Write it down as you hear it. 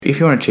if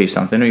you want to achieve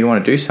something or you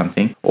want to do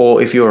something,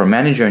 or if you're a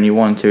manager and you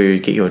want to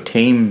get your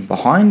team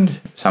behind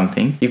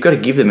something, you've got to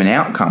give them an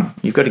outcome.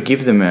 You've got to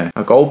give them a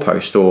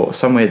goalpost or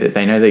somewhere that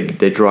they know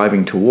they're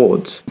driving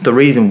towards. The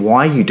reason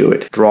why you do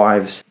it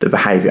drives the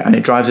behavior, and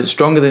it drives it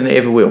stronger than it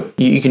ever will.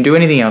 You can do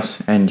anything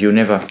else and you'll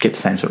never get the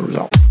same sort of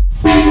result.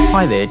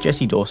 Hi there,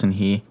 Jesse Dawson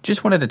here.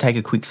 Just wanted to take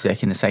a quick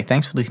second to say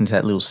thanks for listening to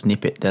that little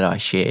snippet that I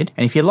shared.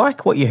 And if you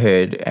like what you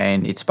heard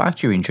and it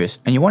sparked your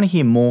interest and you want to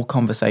hear more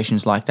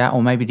conversations like that,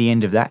 or maybe the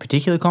end of that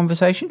particular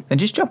conversation, then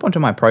just jump onto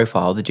my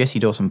profile, the Jesse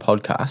Dawson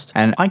Podcast,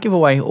 and I give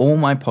away all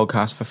my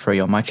podcasts for free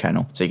on my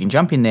channel. So you can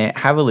jump in there,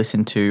 have a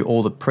listen to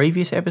all the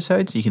previous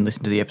episodes. You can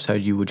listen to the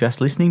episode you were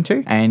just listening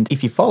to. And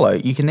if you follow,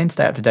 you can then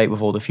stay up to date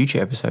with all the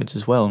future episodes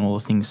as well and all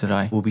the things that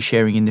I will be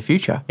sharing in the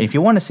future. And if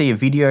you want to see a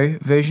video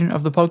version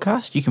of the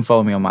podcast, you can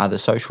follow me on my other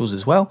socials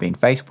as well, being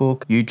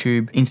Facebook,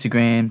 YouTube,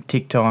 Instagram,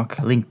 TikTok,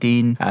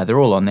 LinkedIn. They're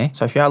all on there.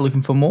 So if you are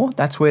looking for more,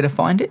 that's where to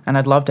find it. And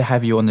I'd love to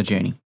have you on the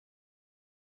journey.